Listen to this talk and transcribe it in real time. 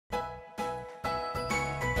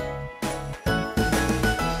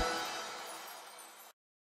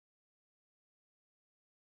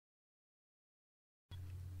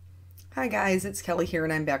Hi guys, it's Kelly here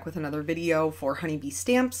and I'm back with another video for Honeybee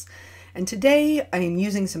Stamps. And today I am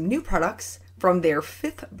using some new products from their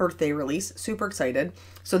 5th birthday release. Super excited.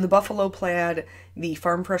 So the Buffalo Plaid, the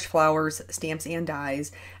Farm Fresh Flowers, Stamps and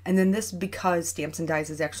Dies, and then this because Stamps and Dies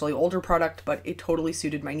is actually older product, but it totally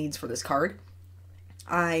suited my needs for this card.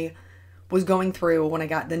 I was going through when I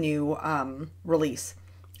got the new release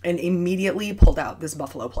and immediately pulled out this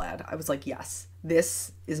Buffalo Plaid. I was like, yes,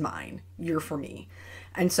 this is mine. You're for me.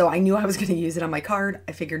 And so I knew I was going to use it on my card.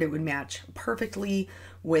 I figured it would match perfectly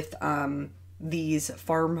with these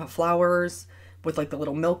farm flowers with like the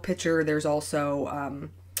little milk pitcher. There's also,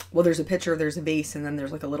 well, there's a pitcher, there's a vase, and then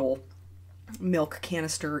there's like a little milk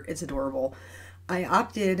canister. It's adorable. I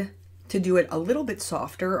opted to do it a little bit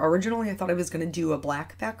softer. Originally, I thought I was going to do a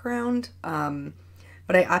black background,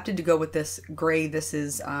 but I opted to go with this gray. This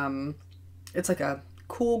is, it's like a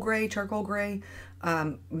cool gray, charcoal gray.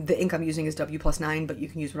 The ink I'm using is W+9, but you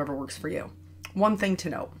can use whatever works for you. One thing to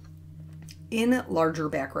note, in larger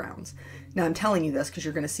backgrounds, now I'm telling you this because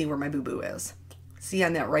you're going to see where my boo-boo is. See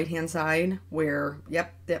on that right-hand side where,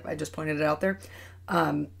 yep, I just pointed it out there.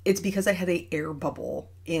 It's because I had an air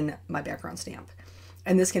bubble in my background stamp.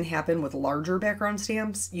 And this can happen with larger background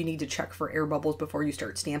stamps. You need to check for air bubbles before you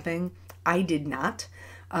start stamping. I did not,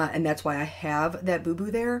 and that's why I have that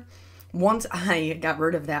boo-boo there. Once I got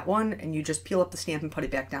rid of that one, and you just peel up the stamp and put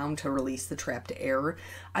it back down to release the trapped air,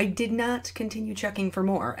 I did not continue checking for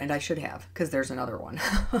more, and I should have, because there's another one.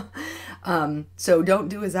 So don't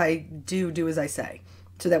do as I do, do as I say,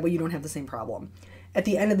 so that way you don't have the same problem. At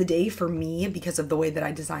the end of the day, for me, because of the way that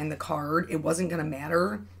I designed the card, it wasn't going to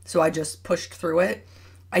matter, so I just pushed through it.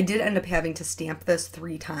 I did end up having to stamp this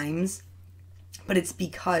 3 times, but it's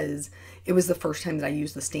because it was the first time that I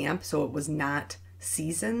used the stamp, so it was not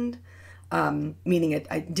seasoned, meaning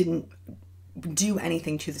I didn't do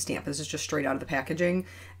anything to the stamp. This is just straight out of the packaging,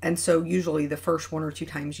 and so usually the first 1 or 2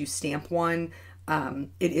 times you stamp one,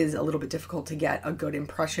 it is a little bit difficult to get a good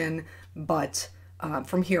impression, but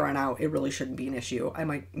from here on out, it really shouldn't be an issue. I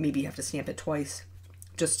might maybe have to stamp it twice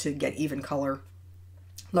just to get even color.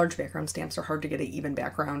 Large background stamps are hard to get an even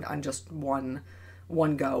background on just one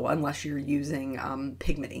go unless you're using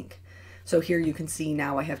pigment ink. So here you can see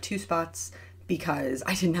now I have 2 spots because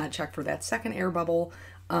I did not check for that second air bubble.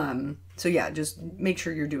 So yeah, just make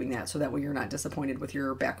sure you're doing that so that way you're not disappointed with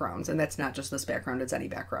your backgrounds. And that's not just this background, it's any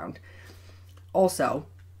background. Also,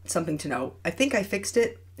 something to note, I think I fixed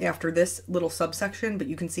it after this little subsection, but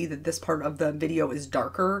you can see that this part of the video is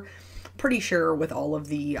darker. Pretty sure with all of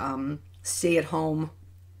the stay-at-home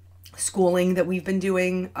schooling that we've been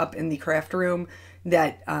doing up in the craft room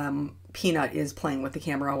that Peanut is playing with the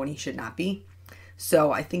camera when he should not be.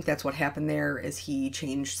 So I think that's what happened there is he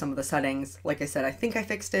changed some of the settings. Like I said, I think I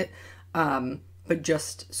fixed it, but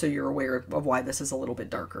just so you're aware of why this is a little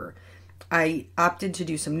bit darker. I opted to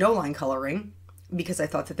do some no-line coloring because I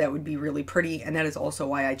thought that that would be really pretty, and that is also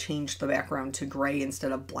why I changed the background to gray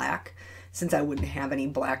instead of black, since I wouldn't have any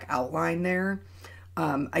black outline there.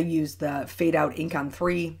 I used the Fade Out Ink on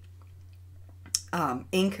 3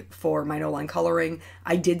 ink for my no-line coloring.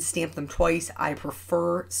 I did stamp them twice. I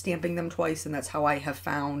prefer stamping them twice, and that's how I have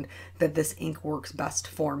found that this ink works best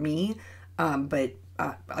for me. But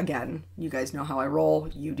again, you guys know how I roll.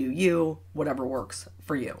 You do you, whatever works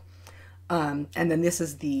for you. And then this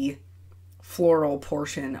is the floral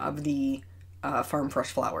portion of the Farm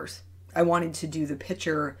Fresh Flowers. I wanted to do the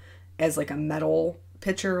pitcher as like a metal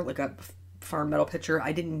pitcher, like a farm metal pitcher.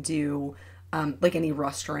 I didn't do like any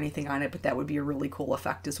rust or anything on it, but that would be a really cool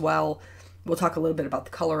effect as well. We'll talk a little bit about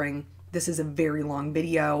the coloring. This is a very long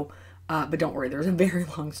video, but don't worry, there's a very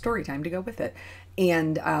long story time to go with it.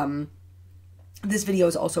 And this video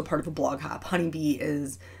is also part of a blog hop. Honeybee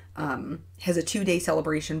is has a 2-day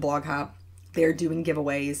celebration blog hop. They're doing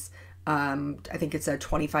giveaways. I think it's a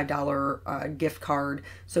 $25 gift card.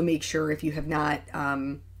 So make sure if you have not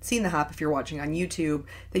seen the hop, if you're watching on YouTube,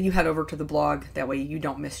 that you head over to the blog. That way you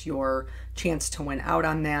don't miss your chance to win out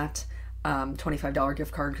on that $25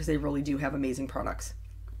 gift card, because they really do have amazing products.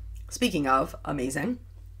 Speaking of amazing,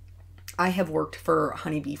 I have worked for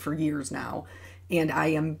Honeybee for years now, and I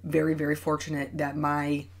am very, very fortunate that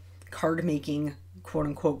my card making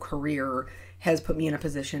quote-unquote career has put me in a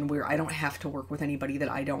position where I don't have to work with anybody that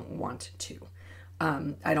I don't want to.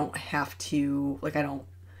 I don't have to, like, I don't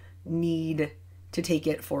need to take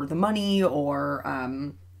it for the money or,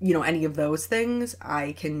 you know, any of those things.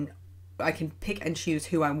 I can pick and choose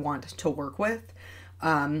who I want to work with.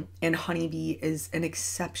 And Honeybee is an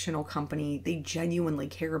exceptional company. They genuinely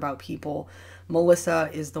care about people. Melissa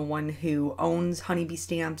is the one who owns Honeybee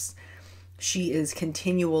Stamps. She is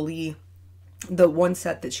continually, the one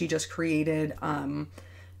set that she just created,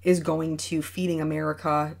 is going to Feeding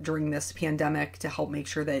America during this pandemic to help make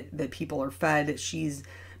sure that people are fed. She's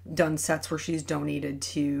done sets where she's donated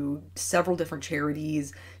to several different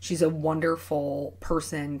charities. She's a wonderful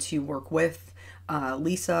person to work with.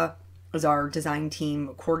 Lisa is our design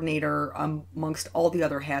team coordinator, amongst all the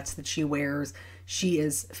other hats that she wears. She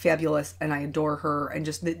is fabulous and I adore her, and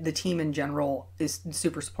just the team in general is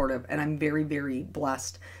super supportive, and I'm very, very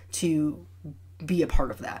blessed to be a part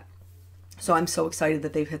of that. So I'm so excited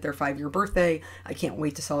that they've hit their 5-year birthday. I can't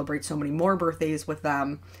wait to celebrate so many more birthdays with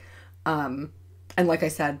them. And like I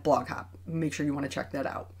said, Blog Hop, make sure you want to check that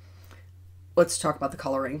out. Let's talk about the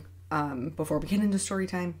coloring before we get into story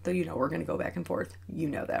time, though you know we're going to go back and forth. You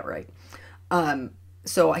know that, right?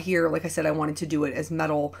 So here, like I said, I wanted to do it as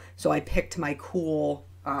metal, so I picked my cool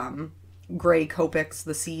gray Copics,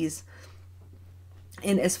 the C's.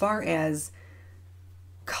 And as far as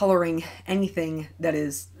coloring anything that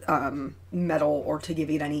is metal, or to give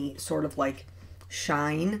it any sort of like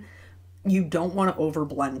shine, you don't want to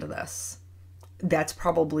overblend this. That's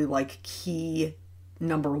probably like key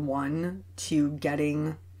number one to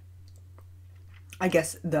getting, I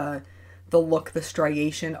guess, the look, the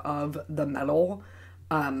striation of the metal.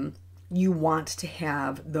 You want to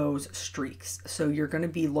have those streaks. So you're going to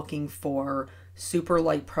be looking for super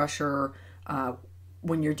light pressure.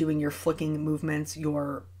 When you're doing your flicking movements,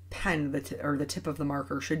 your pen, or the tip of the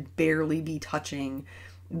marker, should barely be touching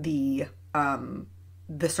the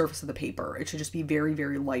surface of the paper. It should just be very,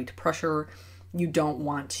 very light pressure. You don't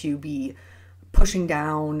want to be pushing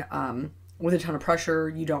down with a ton of pressure.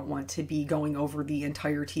 You don't want to be going over the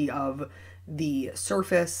entirety of the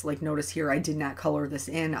surface. Like, notice here, I did not color this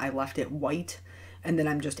in. I left it white, and then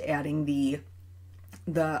I'm just adding the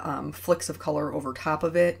flicks of color over top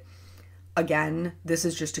of it. Again, this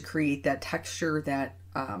is just to create that texture, that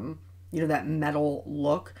that metal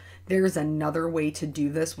look. There's another way to do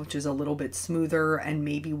this, which is a little bit smoother, and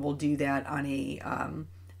maybe we'll do that on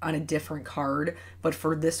a different card. But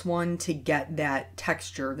for this one, to get that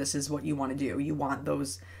texture, this is what you want to do. You want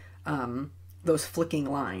those flicking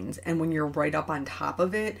lines, and when you're right up on top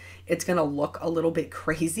of it, it's gonna look a little bit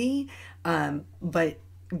crazy, but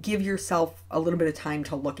give yourself a little bit of time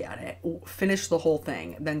to look at it. Finish the whole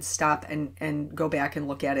thing, then stop and go back and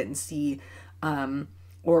look at it and see,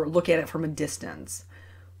 or look at it from a distance.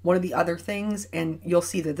 One of the other things, and you'll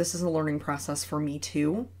see that this is a learning process for me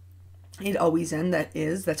too, it always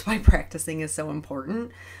is, that's why practicing is so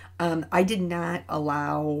important. I did not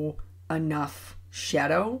allow enough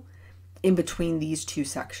shadow in between these two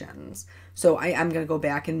sections. So I'm going to go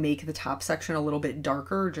back and make the top section a little bit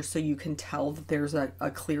darker, just so you can tell that there's a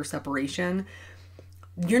clear separation.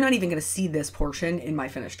 You're not even going to see this portion in my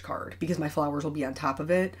finished card because my flowers will be on top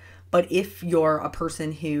of it. But if you're a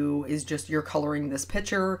person who is just, you're coloring this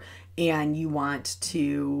picture and you want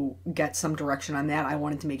to get some direction on that, I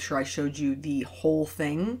wanted to make sure I showed you the whole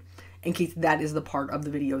thing in case that is the part of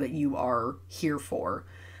the video that you are here for.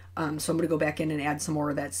 So I'm going to go back in and add some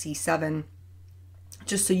more of that C7,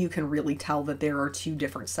 just so you can really tell that there are two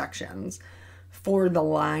different sections. For the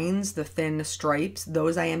lines, the thin stripes,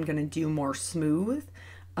 those I am going to do more smooth.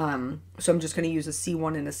 So I'm just going to use a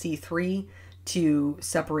C1 and a C3 to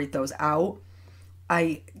separate those out.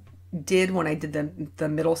 I did, when I did the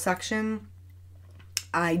middle section,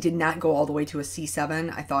 I did not go all the way to a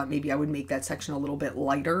C7. I thought maybe I would make that section a little bit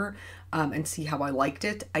lighter and see how I liked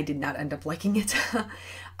it. I did not end up liking it.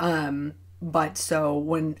 But so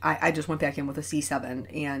when I just went back in with a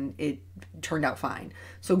C7 and it turned out fine.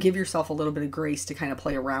 So give yourself a little bit of grace to kind of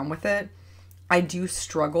play around with it. I do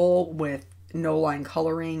struggle with no line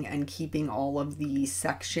coloring and keeping all of the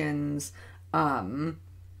sections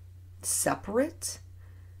separate.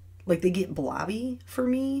 Like, they get blobby for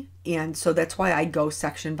me, and so that's why I go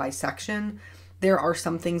section by section. There are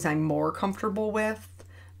some things I'm more comfortable with.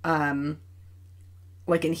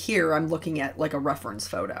 Like in here, I'm looking at like a reference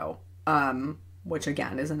photo, which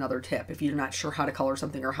again is another tip. If you're not sure how to color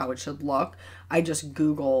something or how it should look, I just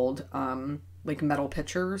Googled like metal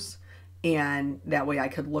pictures, and that way I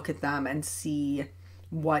could look at them and see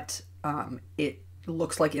what it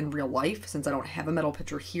looks like in real life. Since I don't have a metal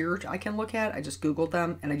picture here I can look at, I just Googled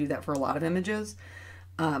them, and I do that for a lot of images.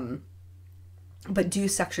 But do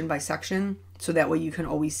section by section, so that way you can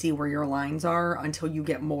always see where your lines are until you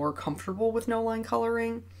get more comfortable with no line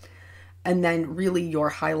coloring. And then really your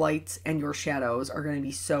highlights and your shadows are going to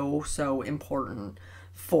be so important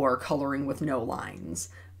for coloring with no lines.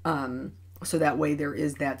 So that way there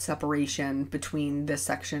is that separation between this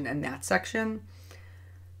section and that section.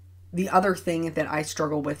 The other thing that I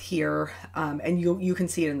struggle with here, and you can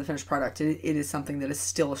see it in the finished product, it is something that is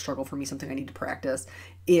still a struggle for me, something I need to practice,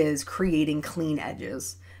 is creating clean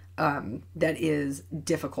edges. that is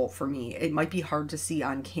difficult for me. It might be hard to see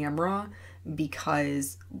on camera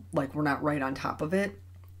because like we're not right on top of it,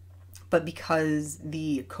 but because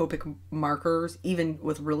the Copic markers, even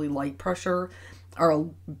with really light pressure, are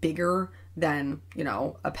bigger than, you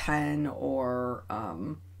know, a pen or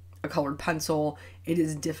a colored pencil, it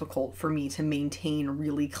is difficult for me to maintain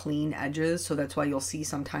really clean edges. So that's why you'll see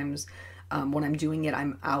sometimes when I'm doing it,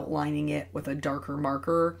 I'm outlining it with a darker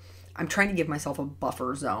marker. I'm trying to give myself a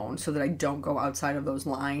buffer zone so that I don't go outside of those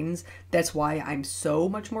lines. That's why I'm so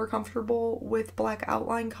much more comfortable with black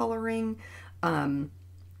outline coloring,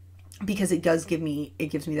 because it gives me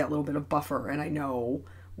that little bit of buffer, and I know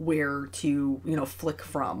where to, you know, flick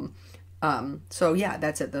from. So yeah,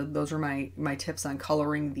 that's it. Those are my tips on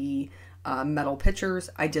coloring the metal pictures.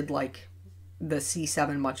 I did like the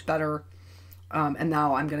C7 much better. And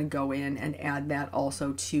now I'm going to go in and add that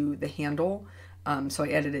also to the handle. So I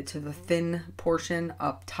added it to the thin portion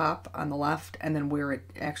up top on the left, and then where it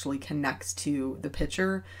actually connects to the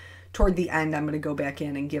picture. Toward the end, I'm going to go back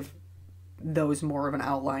in and give those more of an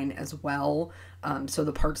outline as well. So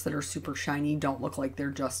the parts that are super shiny don't look like they're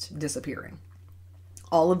just disappearing.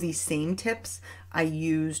 All of these same tips I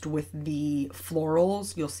used with the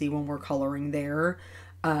florals. You'll see when we're coloring there.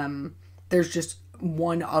 There's just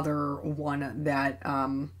one other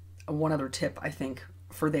tip I think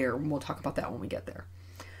for there, and we'll talk about that when we get there.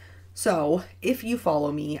 So if you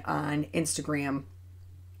follow me on Instagram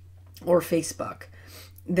or Facebook,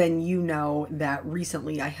 then you know that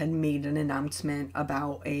recently I had made an announcement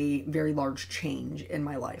about a very large change in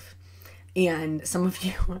my life. And some of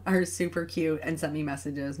you are super cute and sent me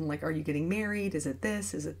messages and like, are you getting married? Is it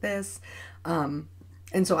this? Is it this?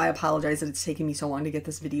 And so I apologize that it's taken me so long to get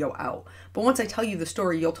this video out. But once I tell you the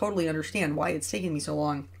story, you'll totally understand why it's taken me so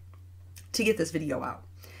long to get this video out.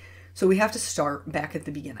 So we have to start back at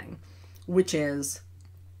the beginning, which is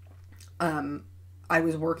I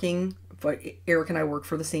was working, but Eric and I work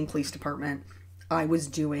for the same police department. I was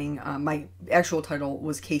doing, my actual title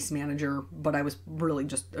was case manager, but I was really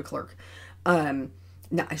just a clerk.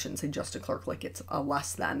 No, I shouldn't say just a clerk, like it's a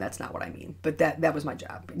less than, that's not what I mean. But that was my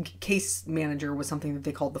job. Case manager was something that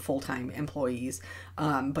they called the full-time employees.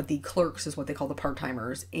 But the clerks is what they call the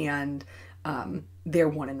part-timers. And they're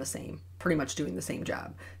one and the same, pretty much doing the same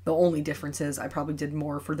job. The only difference is I probably did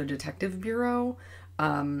more for the detective bureau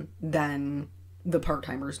than the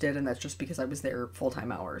part-timers did. And that's just because I was there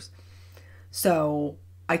full-time hours. So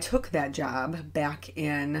I took that job back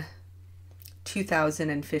in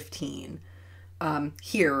 2015.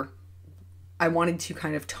 Here, I wanted to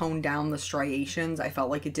kind of tone down the striations. I felt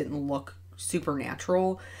like it didn't look super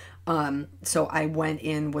natural. So I went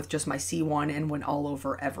in with just my C1 and went all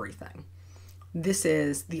over everything. This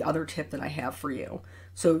is the other tip that I have for you.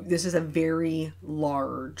 So this is a very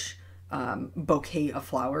large bouquet of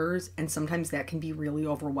flowers, and sometimes that can be really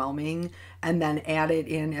overwhelming. And then add it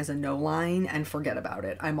in as a no line and forget about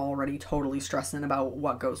it. I'm already totally stressing about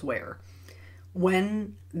what goes where.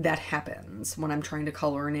 When that happens, when I'm trying to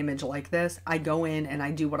color an image like this, I go in and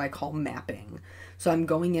I do what I call mapping. So I'm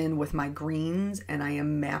going in with my greens and I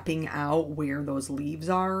am mapping out where those leaves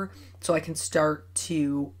are so I can start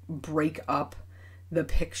to break up the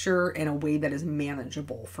picture in a way that is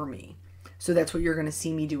manageable for me. So that's what you're going to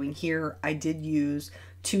see me doing here. I did use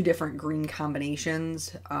 2 different green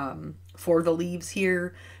combinations for the leaves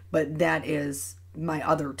here, but that is my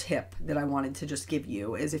other tip that I wanted to just give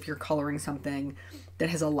you, is if you're coloring something that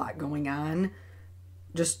has a lot going on,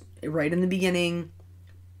 just right in the beginning,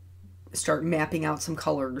 start mapping out some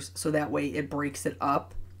colors so that way it breaks it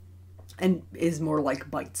up and is more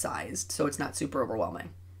like bite-sized, so it's not super overwhelming.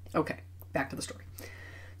 Okay, back to the story.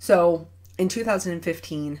 So in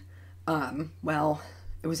 2015, well,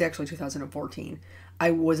 it was actually 2014,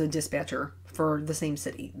 I was a dispatcher for the same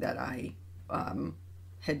city that I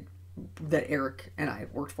that Eric and I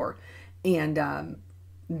worked for. And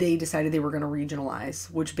they decided they were going to regionalize,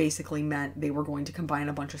 which basically meant they were going to combine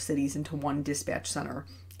a bunch of cities into one dispatch center,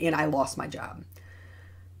 and I lost my job.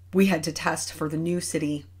 We had to test for the new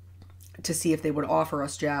city to see if they would offer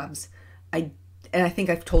us jobs. And I think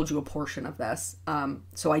I've told you a portion of this.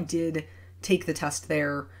 So I did take the test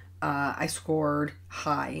there. I scored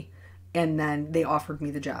high, and then they offered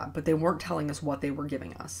me the job, but they weren't telling us what they were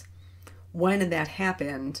giving us. When that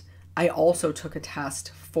happened, I also took a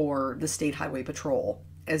test for the State Highway Patrol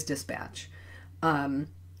as dispatch. And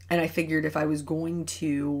I figured if I was going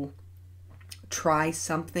to try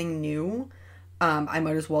something new, I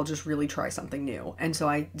might as well just really try something new. And so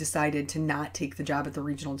I decided to not take the job at the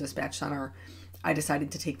Regional Dispatch Center. I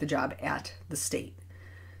decided to take the job at the state.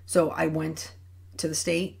 So I went to the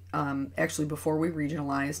state, actually before we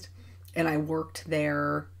regionalized, and I worked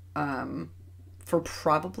there for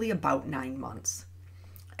probably about 9 months.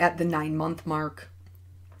 At the 9-month mark,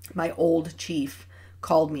 my old chief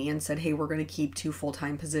called me and said, hey, we're going to keep 2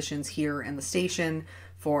 full-time positions here in the station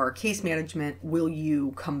for case management. Will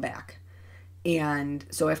you come back? And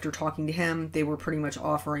so after talking to him, they were pretty much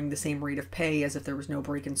offering the same rate of pay as if there was no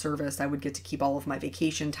break in service. I would get to keep all of my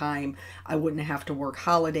vacation time. I wouldn't have to work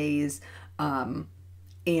holidays.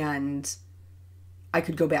 And I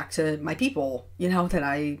could go back to my people, that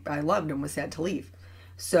I loved and was sad to leave.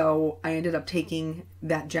 So I ended up taking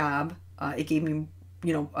that job. It gave me,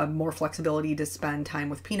 a more flexibility to spend time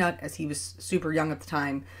with Peanut, as he was super young at the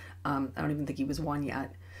time. I don't even think he was 1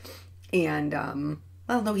 yet. And,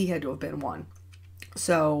 well, no, he had to have been 1.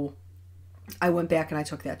 So I went back and I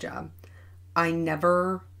took that job. I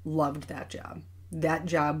never loved that job. That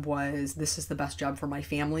job was, this is the best job for my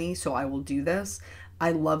family, so I will do this.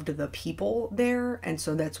 I loved the people there, and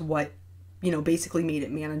so that's what, basically made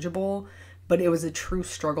it manageable. But it was a true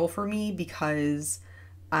struggle for me because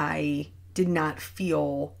I did not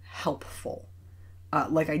feel helpful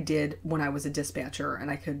like I did when I was a dispatcher, and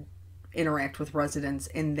I could interact with residents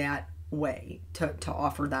in that way to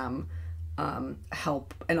offer them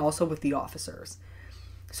help, and also with the officers.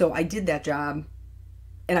 So I did that job,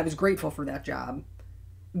 and I was grateful for that job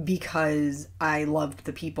because I loved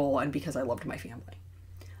the people and because I loved my family.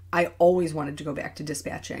 I always wanted to go back to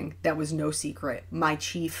dispatching. That was no secret. My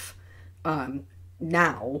chief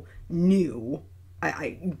now knew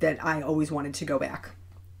that I always wanted to go back.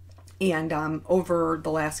 And over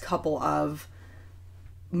the last couple of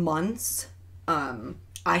months,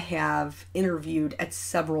 I have interviewed at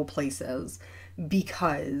several places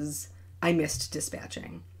because I missed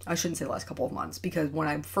dispatching. I shouldn't say the last couple of months, because when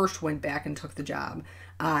I first went back and took the job,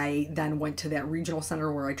 I then went to that regional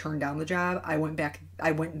center where I turned down the job. I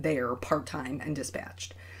went there part-time and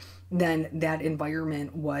dispatched. Then that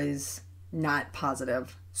environment was not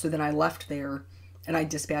positive. So then I left there and I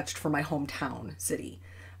dispatched for my hometown city,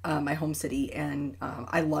 my home city. And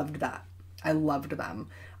I loved that. I loved them.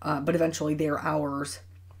 But eventually their hours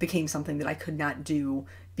became something that I could not do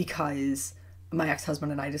because my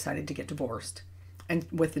ex-husband and I decided to get divorced. And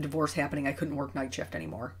with the divorce happening, I couldn't work night shift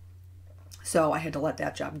anymore. So I had to let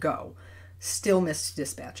that job go. Still missed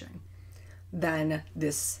dispatching. Then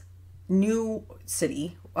this new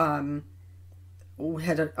city had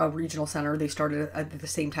a regional center. They started at the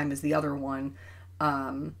same time as the other one.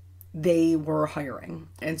 They were hiring.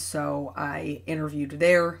 And so I interviewed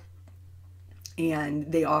there, and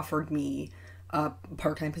they offered me a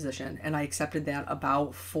part-time position, and I accepted that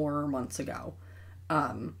about 4 months ago.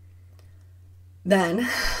 Then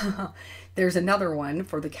there's another one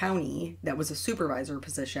for the county that was a supervisor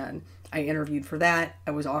position. I interviewed for that.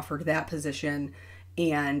 I was offered that position,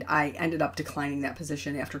 and I ended up declining that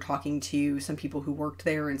position after talking to some people who worked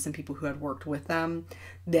there and some people who had worked with them,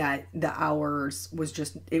 that the hours was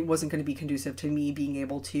just, it wasn't going to be conducive to me being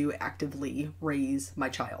able to actively raise my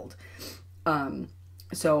child.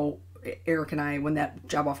 So Eric and I, when that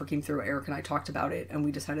job offer came through, Eric and I talked about it, and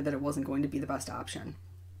we decided that it wasn't going to be the best option.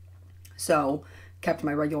 So kept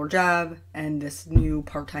my regular job and this new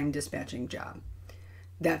part-time dispatching job.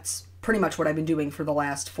 That's pretty much what I've been doing for the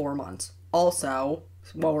last 4 months. Also,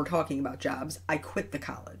 while we're talking about jobs, I quit the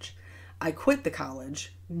college. I quit the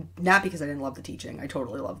college, not because I didn't love the teaching. I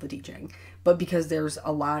totally love the teaching. But because there's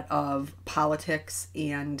a lot of politics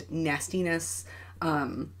and nastiness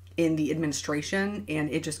in the administration,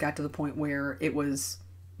 and it just got to the point where it was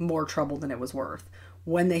more trouble than it was worth.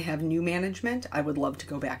 When they have new management, I would love to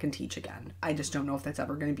go back and teach again. I just don't know if that's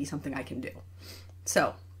ever going to be something I can do.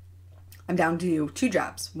 So I'm down to 2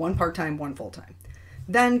 jobs, 1 part-time, 1 full-time.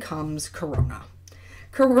 Then comes Corona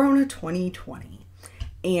 2020.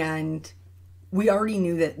 And we already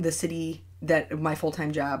knew that the city that my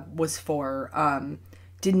full-time job was for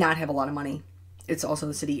did not have a lot of money. It's also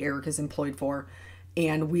the city Eric is employed for.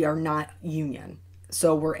 And we are not union.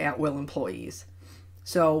 So we're at-will employees.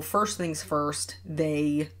 So first things first,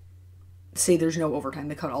 they say there's no overtime.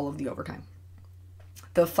 They cut all of the overtime.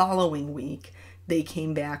 The following week, they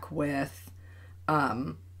came back with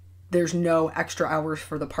there's no extra hours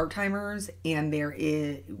for the part-timers, and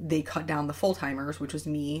they cut down the full-timers, which was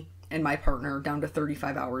me and my partner, down to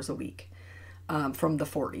 35 hours a week from the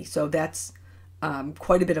 40. So that's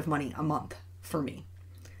quite a bit of money a month for me.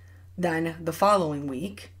 Then the following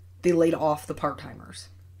week, they laid off the part-timers.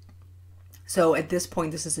 So at this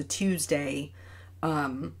point, this is a Tuesday,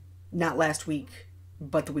 not last week,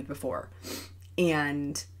 but the week before.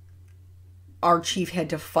 And our chief had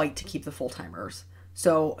to fight to keep the full-timers.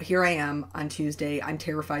 So here I am on Tuesday. I'm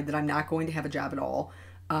terrified that I'm not going to have a job at all.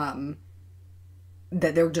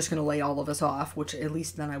 that they were just going to lay all of us off, which at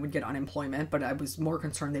least then I would get unemployment, but I was more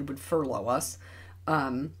concerned they would furlough us,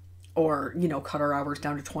 or, you know, cut our hours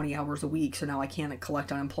down to 20 hours a week. So now I can't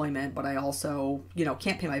collect unemployment, but I also, you know,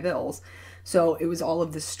 can't pay my bills. So it was all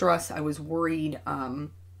of this stress. I was worried.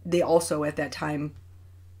 They also at that time,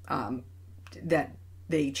 that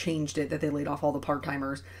they changed it, that they laid off all the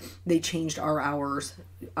part-timers. They changed our hours,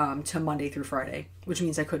 to Monday through Friday, which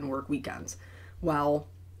means I couldn't work weekends. Well,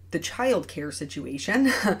 the childcare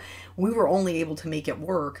situation, we were only able to make it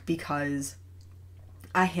work because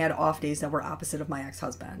I had off days that were opposite of my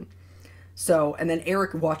ex-husband. So, and then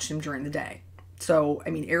Eric watched him during the day. So, I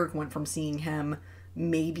mean, Eric went from seeing him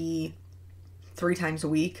maybe 3 times a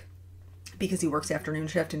week because he works afternoon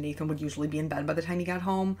shift and Nathan would usually be in bed by the time he got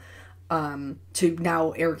home, to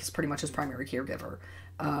now Eric is pretty much his primary caregiver.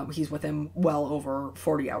 He's with him well over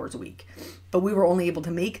 40 hours a week. But we were only able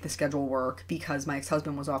to make the schedule work because my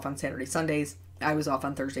ex-husband was off on Saturday, Sundays. I was off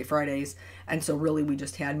on Thursday, Fridays. And so really we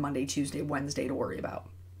just had Monday, Tuesday, Wednesday to worry about.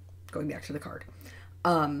 Going back to the card.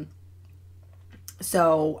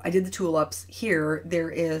 So I did the tulips. Here,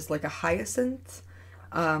 there is like a hyacinth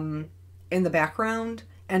in the background.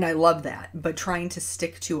 And I love that. But trying to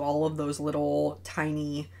stick to all of those little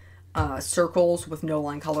tiny circles with no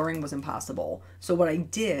line coloring was impossible. So what I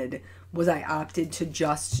did was I opted to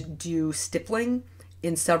just do stippling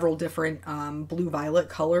in several different blue-violet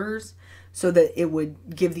colors so that it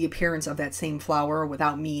would give the appearance of that same flower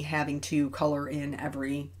without me having to color in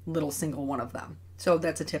every little single one of them. So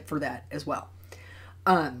that's a tip for that as well.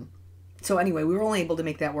 So anyway, we were only able to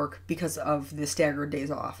make that work because of the staggered days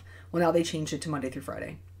off. Well, now they changed it to Monday through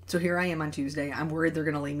Friday. So here I am on Tuesday. I'm worried they're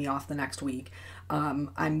going to lay me off the next week.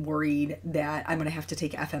 I'm worried that I'm going to have to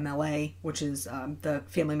take FMLA, which is the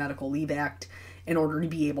Family Medical Leave Act, in order to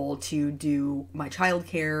be able to do my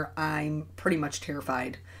childcare. I'm pretty much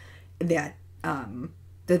terrified that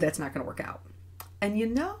that's not going to work out. And you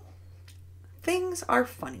know, things are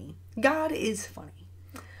funny. God is funny.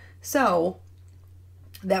 So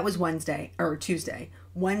that was Tuesday.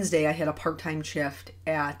 Wednesday, I had a part-time shift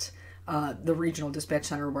at the regional dispatch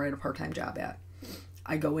center where I had a part-time job at.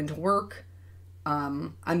 I go into work.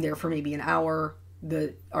 I'm there for maybe an hour.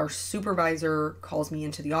 Our supervisor calls me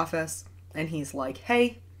into the office and he's like,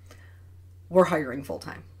 "Hey, we're hiring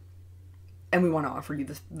full-time and we want to offer you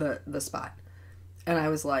the spot." And I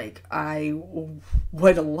was like, I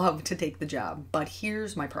would love to take the job, but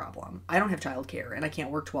here's my problem. I don't have childcare and I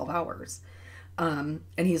can't work 12 hours. And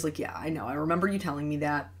he's like, "Yeah, I know. I remember you telling me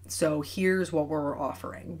that. So here's what we're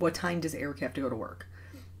offering. What time does Eric have to go to work?"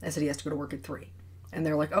 I said he has to go to work at 3. And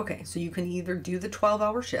they're like, "Okay, so you can either do the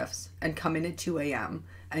 12-hour shifts and come in at 2 a.m.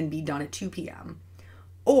 and be done at 2 p.m.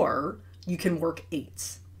 or you can work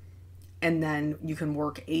 8s. And then you can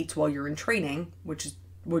work 8s while you're in training, which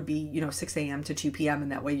would be, 6 a.m. to 2 p.m.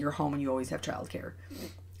 And that way you're home and you always have childcare."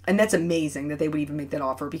 And that's amazing that they would even make that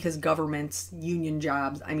offer because governments, union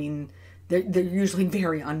jobs, I mean, they're usually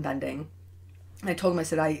very unbending. I told him, I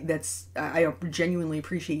said, I genuinely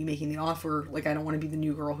appreciate you making the offer. Like, I don't want to be the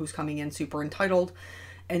new girl who's coming in super entitled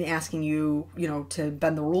and asking you, to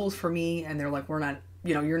bend the rules for me. And they're like, "We're not,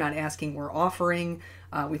 you're not asking, we're offering.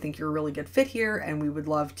 We think you're a really good fit here. And we would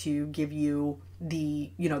love to give you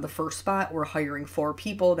the first spot. We're hiring 4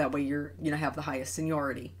 people. That way you're, have the highest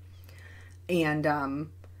seniority." And,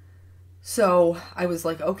 so I was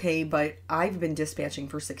like, okay, but I've been dispatching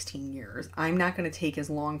for 16 years. I'm not going to take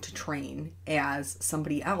as long to train as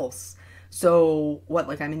somebody else. So what,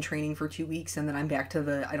 like I'm in training for 2 weeks and then I'm back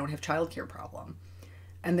to I don't have childcare problem.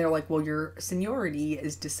 And they're like, "Well, your seniority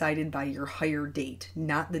is decided by your hire date,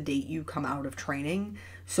 not the date you come out of training.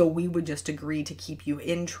 So we would just agree to keep you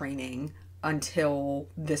in training until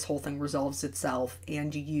this whole thing resolves itself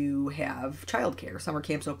and you have childcare. Summer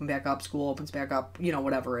camps open back up, school opens back up,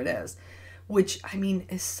 whatever it is." Which, I mean,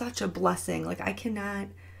 is such a blessing. Like, I cannot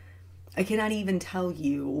even tell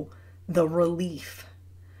you the relief,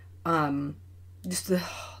 just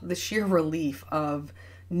the sheer relief of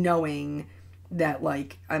knowing that,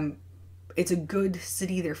 like, it's a good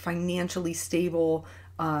city, they're financially stable,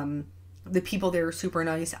 the people there are super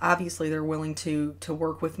nice, obviously they're willing to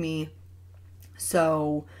work with me.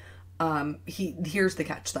 So, here's the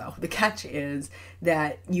catch though. The catch is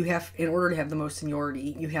that in order to have the most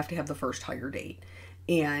seniority, you have to have the first hire date.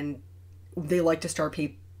 And they like to start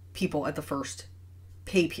people at the first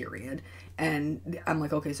pay period. And I'm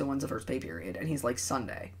like, "Okay, so when's the first pay period?" And he's like,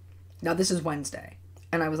 "Sunday." Now this is Wednesday.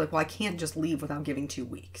 And I was like, "Well, I can't just leave without giving 2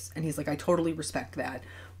 weeks." And he's like, "I totally respect that.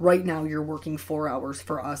 Right now you're working 4 hours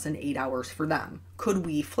for us and 8 hours for them. Could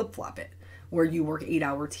we flip-flop it? Where you work 8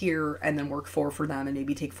 hours here and then work 4 for them and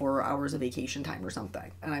maybe take 4 hours of vacation time or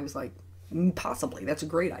something?" And I was like, Possibly. That's a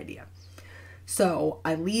great idea. So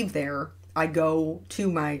I leave there. I go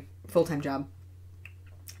to my full-time job,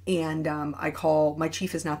 and I call, my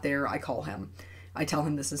chief is not there. I call him. I tell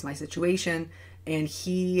him this is my situation, and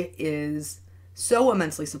he is so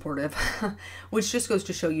immensely supportive, which just goes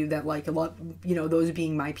to show you that, like, a lot, you know, those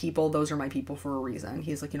being my people, those are my people for a reason.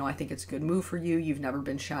 He's like, you know, I think it's a good move for you. You've never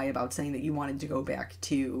been shy about saying that you wanted to go back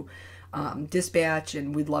to dispatch,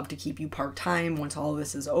 and we'd love to keep you part-time. Once all of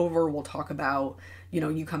this is over, we'll talk about, you know,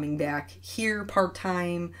 you coming back here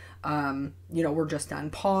part-time. You know, we're just on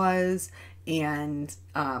pause. And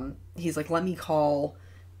he's like, let me call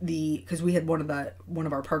because we had one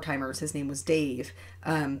of our part-timers, his name was Dave,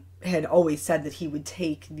 had always said that he would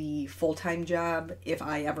take the full-time job if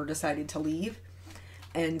I ever decided to leave.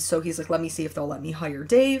 And so he's like, let me see if they'll let me hire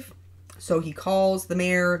Dave. So he calls the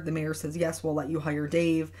mayor says, yes, we'll let you hire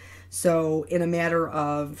Dave. So in a matter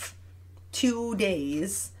of 2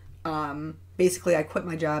 days, basically I quit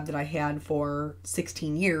my job that I had for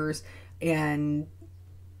 16 years, and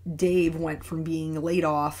Dave went from being laid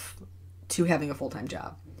off to having a full-time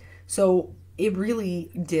job. So it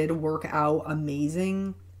really did work out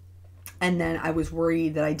amazing. And then I was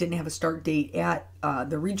worried that I didn't have a start date at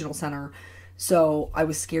the regional center. So I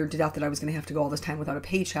was scared to death that I was going to have to go all this time without a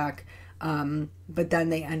paycheck. But then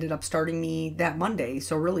they ended up starting me that Monday.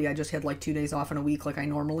 So really I just had like 2 days off in a week like I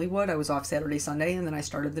normally would. I was off Saturday, Sunday, and then I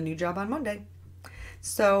started the new job on Monday.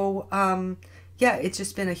 So yeah, it's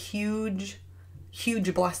just been a huge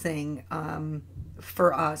blessing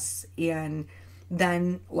for us. And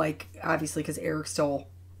then, like, obviously, because Eric still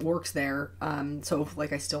works there, so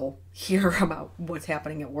like I still hear about what's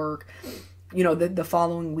happening at work. You know, the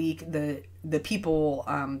following week, the people,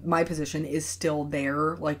 my position is still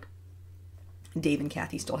there. Like, Dave and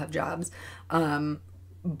Kathy still have jobs,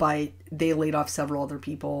 but they laid off several other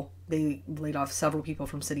people. They laid off several people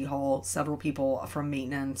from City Hall, several people from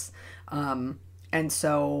maintenance. And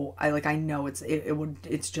so I know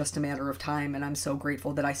it's just a matter of time, and I'm so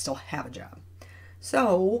grateful that I still have a job.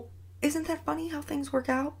 So isn't that funny how things work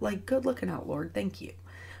out? Like, good looking out, Lord. Thank you.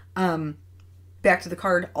 Back to the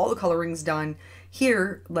card, all the coloring's done.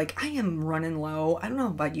 Here, like, I am running low. I don't know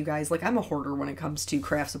about you guys. Like, I'm a hoarder when it comes to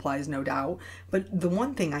craft supplies, no doubt. But the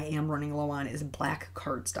one thing I am running low on is black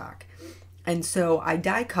cardstock. And so I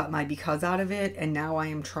die cut my because out of it, and now I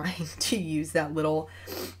am trying to use that little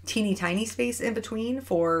teeny tiny space in between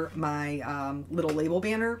for my little label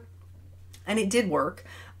banner. And it did work,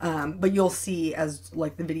 but you'll see as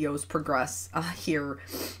like the videos progress here,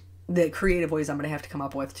 the creative ways I'm going to have to come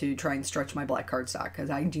up with to try and stretch my black cardstock, because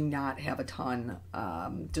I do not have a ton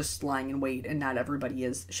just lying in wait, and not everybody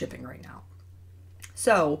is shipping right now.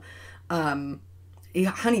 So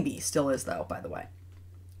Honeybee still is, though, by the way.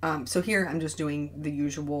 So here I'm just doing the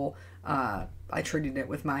usual, I treated it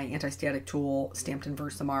with my anti-static tool, stamped in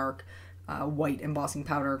Versamark, white embossing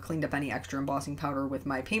powder, cleaned up any extra embossing powder with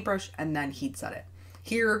my paintbrush, and then heat set it.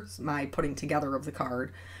 Here's my putting together of the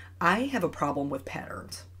card. I have a problem with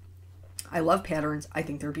patterns. I love patterns. I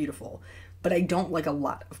think they're beautiful, but I don't like a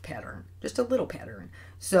lot of pattern, just a little pattern.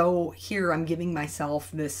 So here I'm giving myself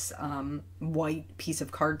this white piece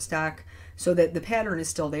of cardstock so that the pattern is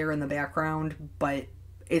still there in the background, but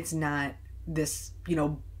it's not this, you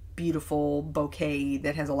know, beautiful bouquet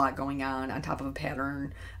that has a lot going on top of a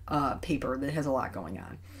pattern paper that has a lot going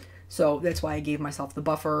on. So that's why I gave myself the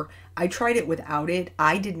buffer. I tried it without it.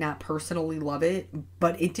 I did not personally love it,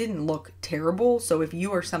 but it didn't look terrible. So if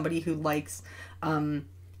you are somebody who likes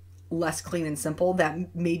less clean and simple,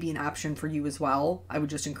 that may be an option for you as well. I would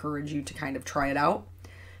just encourage you to kind of try it out.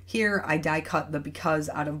 Here I die cut the because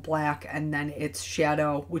out of black, and then its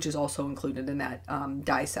shadow, which is also included in that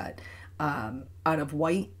die set, out of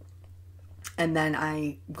white. And then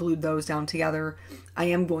I glued those down together. I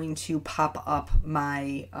am going to pop up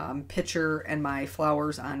my picture and my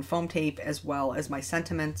flowers on foam tape, as well as my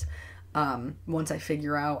sentiments, once I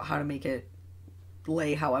figure out how to make it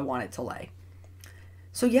lay how I want it to lay.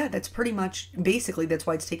 So yeah, that's pretty much, basically that's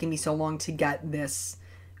why it's taken me so long to get this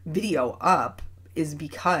video up, is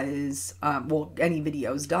because, well, any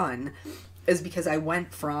videos done, is because I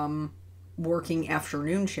went from working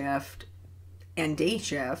afternoon shift and day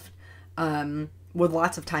shift, with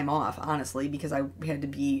lots of time off, honestly, because I had to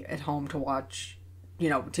be at home to watch, you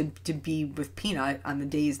know, to be with Peanut on the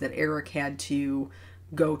days that Eric had to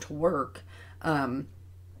go to work.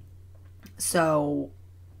 So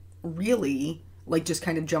really, like, just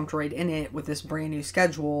kind of jumped right in it with this brand new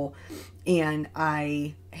schedule. And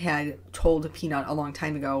I had told Peanut a long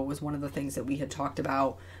time ago, it was one of the things that we had talked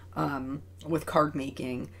about with card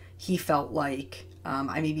making. He felt like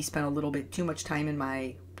I maybe spent a little bit too much time in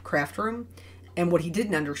my craft room, And what he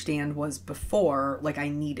didn't understand was before, like, I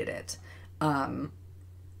needed it.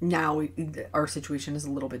 Now our situation is a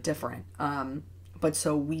little bit different. But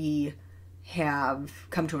so we have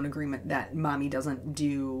come to an agreement that mommy doesn't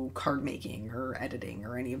do card making or editing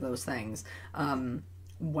or any of those things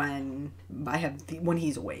when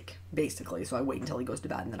he's awake, basically. So I wait until he goes to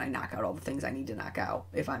bed, and then I knock out all the things I need to knock out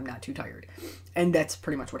if I'm not too tired. And that's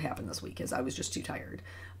pretty much what happened this week, is I was just too tired.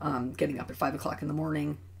 Getting up at 5 o'clock in the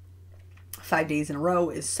morning 5 days in a row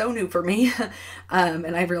is so new for me.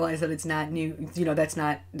 And I realize that it's not new, you know, that's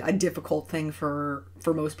not a difficult thing for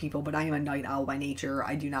most people, but I am a night owl by nature.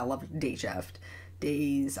 I do not love day shift.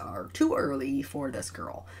 Days are too early for this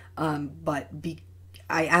girl. But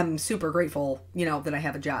I am super grateful, you know, that I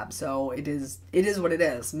have a job. So it is what it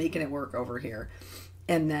is, making it work over here.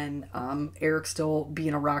 And then Eric still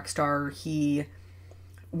being a rock star,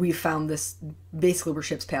 we found this, basically we're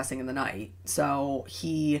ships passing in the night. So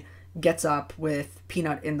he gets up with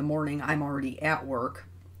Peanut in the morning. I'm already at work.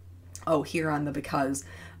 Oh, here on the, because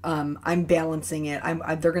I'm balancing it.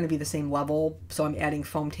 They're going to be the same level, so I'm adding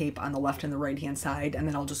foam tape on the left and the right hand side, and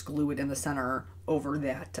then I'll just glue it in the center over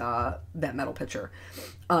that metal pitcher.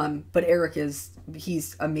 But Eric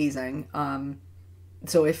he's amazing.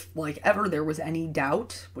 So if like ever there was any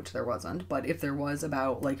doubt, which there wasn't, but if there was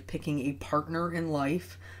about like picking a partner in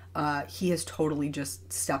life, he has totally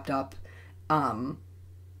just stepped up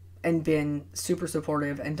and been super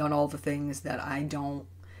supportive and done all the things that I don't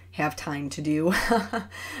have time to do.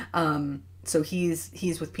 So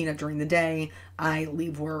he's with Peanut during the day. I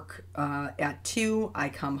leave work at 2. I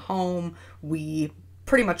come home. We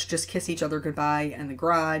pretty much just kiss each other goodbye in the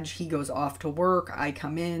garage. He goes off to work. I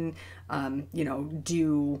come in, you know,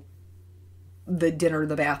 do the dinner,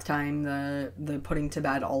 the bath time, the putting to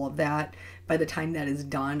bed, all of that. By the time that is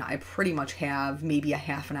done, I pretty much have maybe a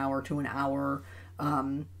half an hour to an hour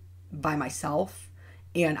by myself,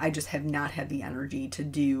 and I just have not had the energy to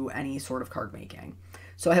do any sort of card making.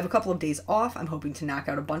 So I have a couple of days off. I'm hoping to knock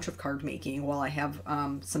out a bunch of card making while I have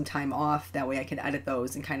some time off. That way I can edit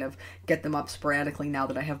those and kind of get them up sporadically now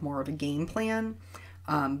that I have more of a game plan.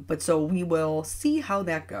 But so we will see how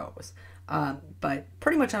that goes. But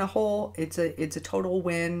pretty much on a whole, it's a total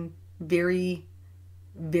win. Very,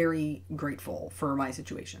 very grateful for my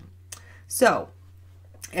situation. So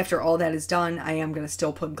after all that is done, I am going to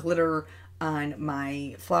still put glitter on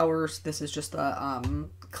my flowers. This is just a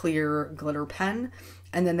clear glitter pen.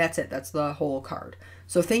 And then that's it. That's the whole card.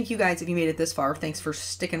 So thank you guys if you made it this far. Thanks for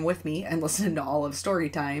sticking with me and listening to all of story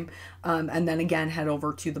time. And then again, head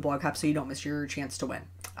over to the blog hop so you don't miss your chance to win.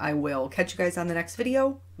 I will catch you guys on the next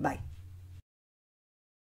video. Bye.